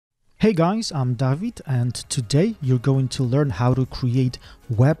Hey guys, I'm David, and today you're going to learn how to create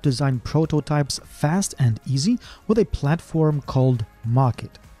web design prototypes fast and easy with a platform called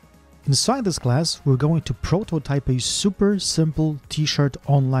Mockitt. Inside this class, we're going to prototype a super simple t-shirt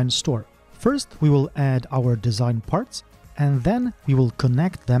online store. First, we will add our design parts, and then we will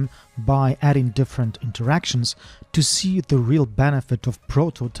connect them by adding different interactions to see the real benefit of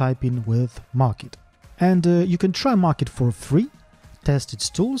prototyping with Mockitt. And you can try Mockitt for free, test its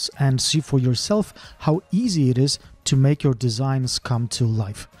tools, and see for yourself how easy it is to make your designs come to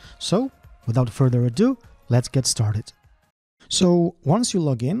life. So, without further ado, let's get started. So, once you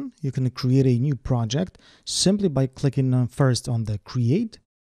log in, you can create a new project simply by clicking first on the Create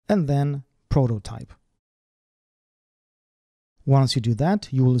and then Prototype. Once you do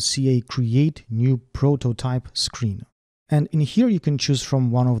that, you will see a Create New Prototype screen. And in here, you can choose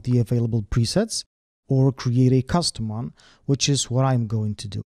from one of the available presets or create a custom one, which is what I'm going to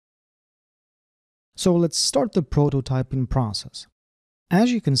do. So let's start the prototyping process.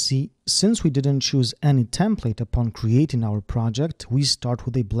 As you can see, since we didn't choose any template upon creating our project, we start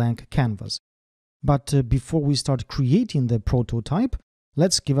with a blank canvas. But before we start creating the prototype,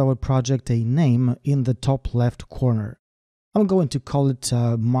 let's give our project a name in the top left corner. I'm going to call it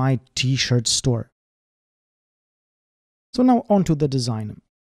My T-Shirt Store. So now onto the design.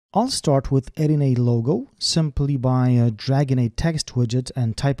 I'll start with adding a logo simply by dragging a text widget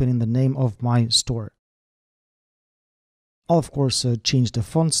and typing in the name of my store. I'll of course change the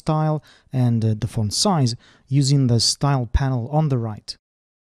font style and the font size using the style panel on the right.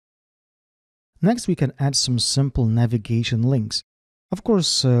 Next, we can add some simple navigation links. Of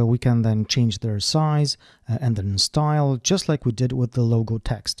course, we can then change their size and then style, just like we did with the logo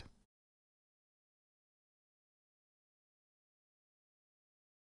text.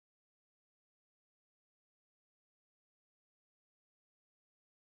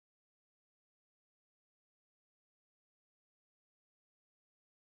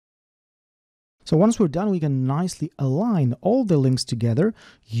 So once we're done, we can nicely align all the links together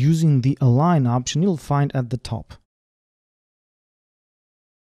using the Align option you'll find at the top.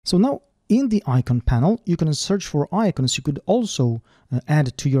 So now in the icon panel, you can search for icons you could also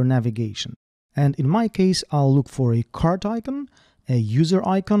add to your navigation. And in my case, I'll look for a cart icon, a user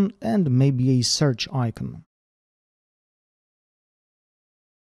icon, and maybe a search icon.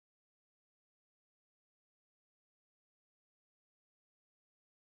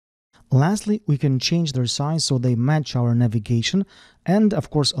 Lastly, we can change their size so they match our navigation and, of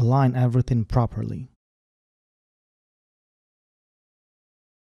course, align everything properly.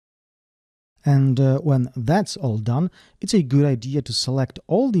 And when that's all done, it's a good idea to select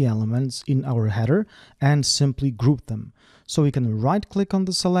all the elements in our header and simply group them. So we can right-click on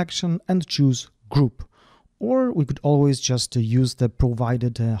the selection and choose Group, or we could always just use the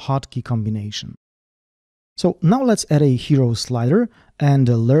provided hotkey combination. So now let's add a hero slider and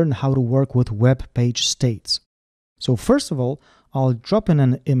learn how to work with web page states. So first of all, I'll drop in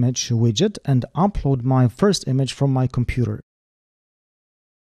an image widget and upload my first image from my computer.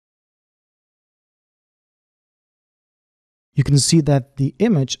 You can see that the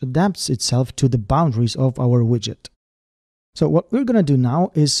image adapts itself to the boundaries of our widget. So what we're going to do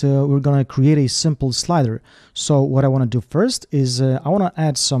now is we're going to create a simple slider. So what I want to do first is I want to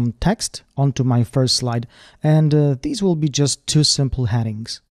add some text onto my first slide, and these will be just two simple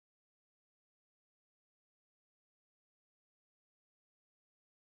headings.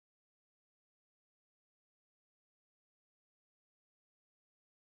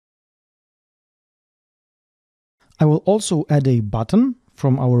 I will also add a button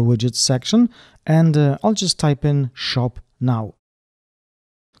from our widgets section, and I'll just type in Shop Now.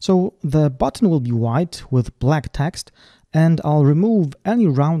 So the button will be white with black text, and I'll remove any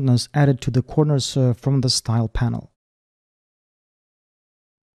roundness added to the corners from the style panel.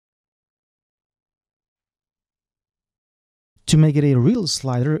 To make it a real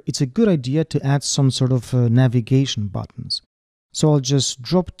slider, it's a good idea to add some sort of navigation buttons. So I'll just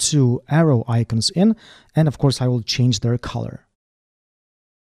drop two arrow icons in, and of course I will change their color.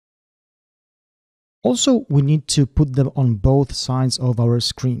 Also, we need to put them on both sides of our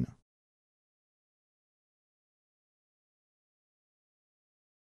screen.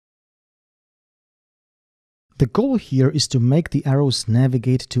 The goal here is to make the arrows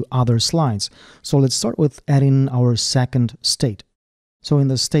navigate to other slides. So let's start with adding our second state. So in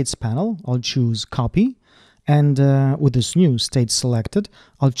the States panel, I'll choose Copy, and with this new state selected,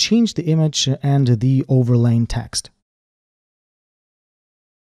 I'll change the image and the overlaying text.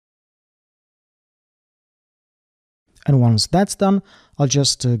 And once that's done, I'll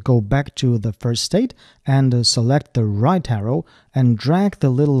just go back to the first state and select the right arrow and drag the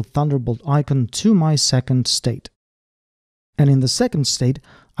little thunderbolt icon to my second state. And in the second state,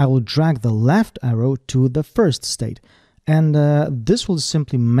 I will drag the left arrow to the first state. And this will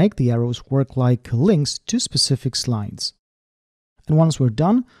simply make the arrows work like links to specific slides. And once we're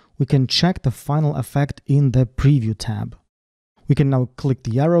done, we can check the final effect in the Preview tab. We can now click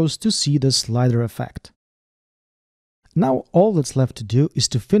the arrows to see the slider effect. Now all that's left to do is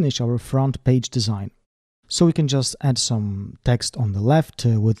to finish our front page design. So we can just add some text on the left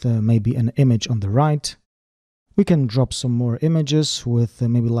with maybe an image on the right. We can drop some more images with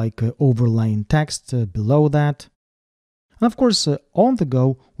maybe like overlaying text below that. And of course, on the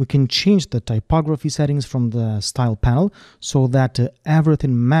go, we can change the typography settings from the Style panel so that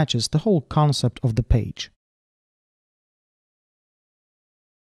everything matches the whole concept of the page.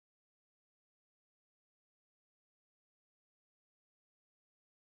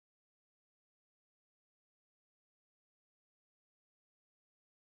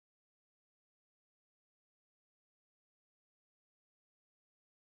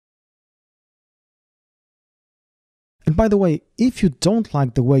 And by the way, if you don't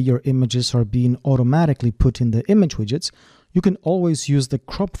like the way your images are being automatically put in the image widgets, you can always use the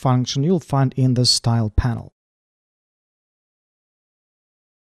crop function you'll find in the Style panel.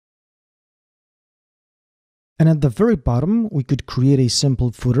 And at the very bottom, we could create a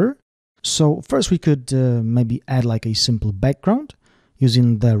simple footer. So first we could maybe add like a simple background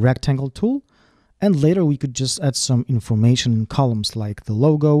using the rectangle tool. And later we could just add some information in columns like the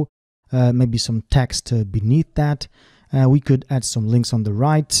logo, maybe some text beneath that. We could add some links on the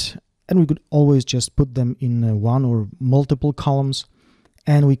right, and we could always just put them in one or multiple columns.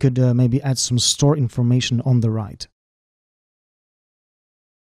 And we could maybe add some store information on the right.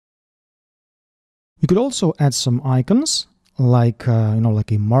 We could also add some icons, like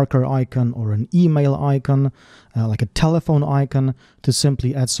like a marker icon or an email icon, like a telephone icon, to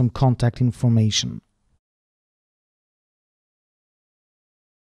simply add some contact information.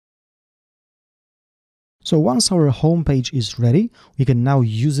 So once our home page is ready, we can now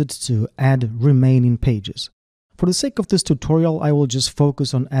use it to add remaining pages. For the sake of this tutorial, I will just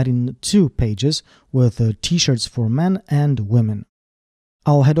focus on adding 2 pages with t-shirts for men and women.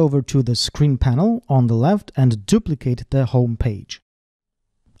 I'll head over to the screen panel on the left and duplicate the home page.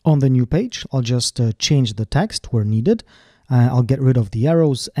 On the new page, I'll just change the text where needed. I'll get rid of the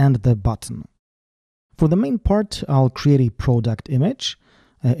arrows and the button. For the main part, I'll create a product image,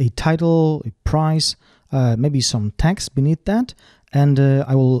 a title, a price, maybe some text beneath that, and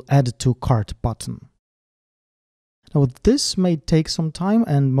I will add to cart button. Now this may take some time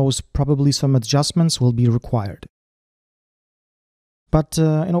and most probably some adjustments will be required. But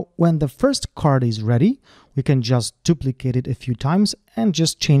when the first card is ready, we can just duplicate it a few times and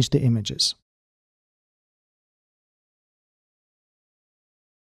just change the images.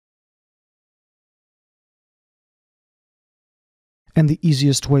 And the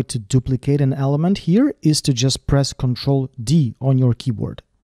easiest way to duplicate an element here is to just press Ctrl D on your keyboard.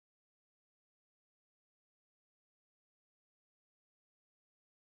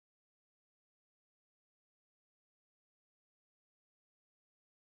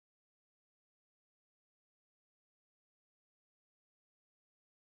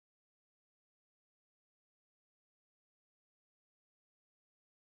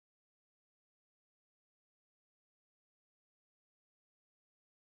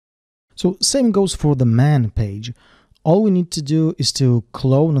 So same goes for the man page. All we need to do is to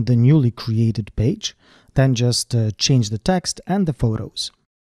clone the newly created page, then just change the text and the photos.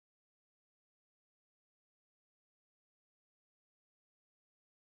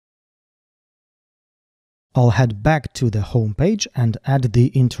 I'll head back to the home page and add the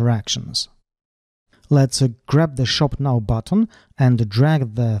interactions. Let's grab the Shop Now button and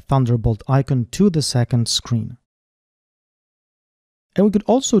drag the Thunderbolt icon to the second screen. And we could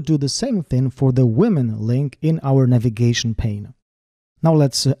also do the same thing for the Women link in our navigation pane. Now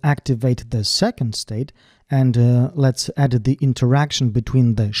let's activate the second state and let's add the interaction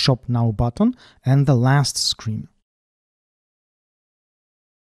between the Shop Now button and the last screen.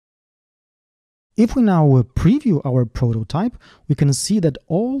 If we now preview our prototype, we can see that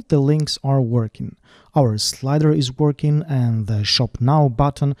all the links are working. Our slider is working and the Shop Now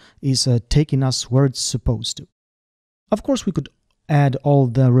button is taking us where it's supposed to. Of course, we could add all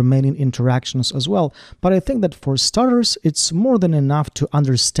the remaining interactions as well, but I think that for starters, it's more than enough to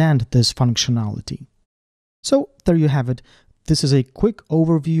understand this functionality. So there you have it. This is a quick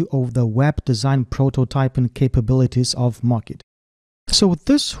overview of the web design prototyping capabilities of Mockitt. So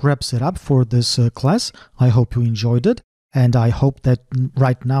this wraps it up for this class. I hope you enjoyed it. And I hope that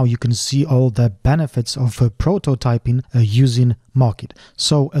right now you can see all the benefits of prototyping using Mockitt.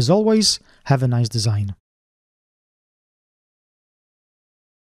 So as always, have a nice design.